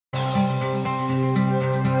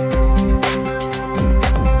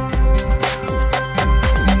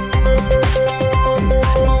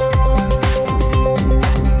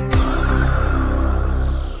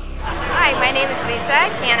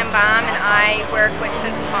Baum, and I work with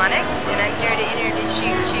Sensaphonics, and I'm here to introduce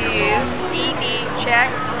you to dB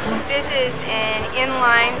check. This is an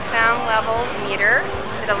inline sound level meter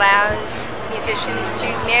that allows musicians to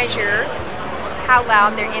measure how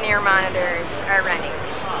loud their in-ear monitors are running.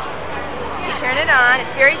 You turn it on.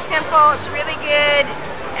 It's very simple. It's really good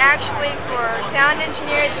actually for sound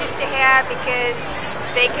engineers just to have, because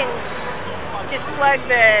they can just plug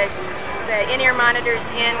the in-ear monitors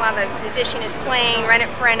in while the musician is playing, run it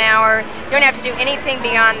for an hour. You don't have to do anything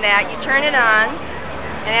beyond that. You turn it on,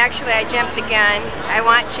 and actually I jumped the gun. I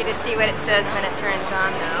want you to see what it says when it turns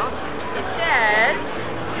on though. It says,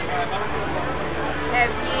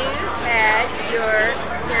 have you had your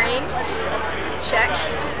hearing checked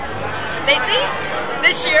lately?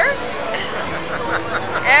 This year?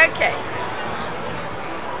 Okay.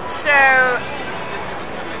 So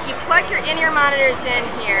you plug your in-ear monitors in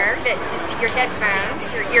here, your headphones,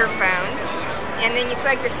 your earphones, and then you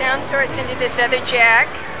plug your sound source into this other jack.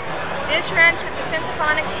 This runs with the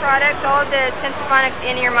Sensaphonics products, all of the Sensaphonics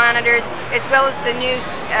in-ear monitors, as well as the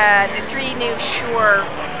three new Shure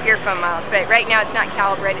earphone models. But right now it's not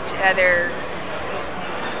calibrated to other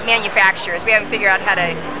manufacturers. We haven't figured out how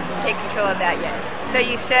to take control of that yet. So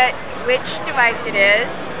you set which device it is.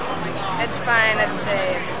 That's fine, let's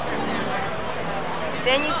say.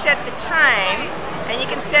 Then you set the time, and you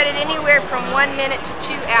can set it anywhere from 1 minute to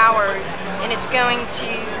 2 hours, and it's going to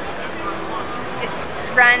just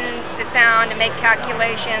run the sound and make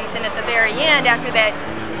calculations, and at the very end, after that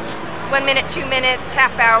 1 minute, 2 minutes,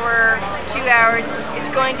 half hour, 2 hours, it's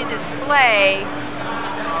going to display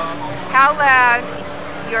how loud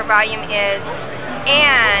your volume is,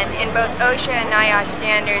 and in both OSHA and NIOSH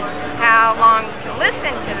standards, how long you can listen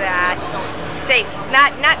to that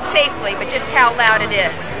not safely, but just how loud it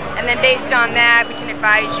is. And then based on that, we can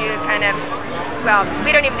advise you well,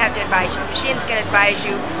 we don't even have to advise you. The machine's going to advise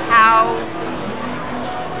you how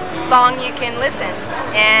long you can listen.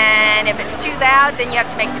 And if it's too loud, then you have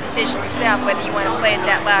to make the decision yourself whether you want to play it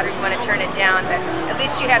that loud or you want to turn it down. But at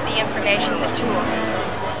least you have the information, the tool.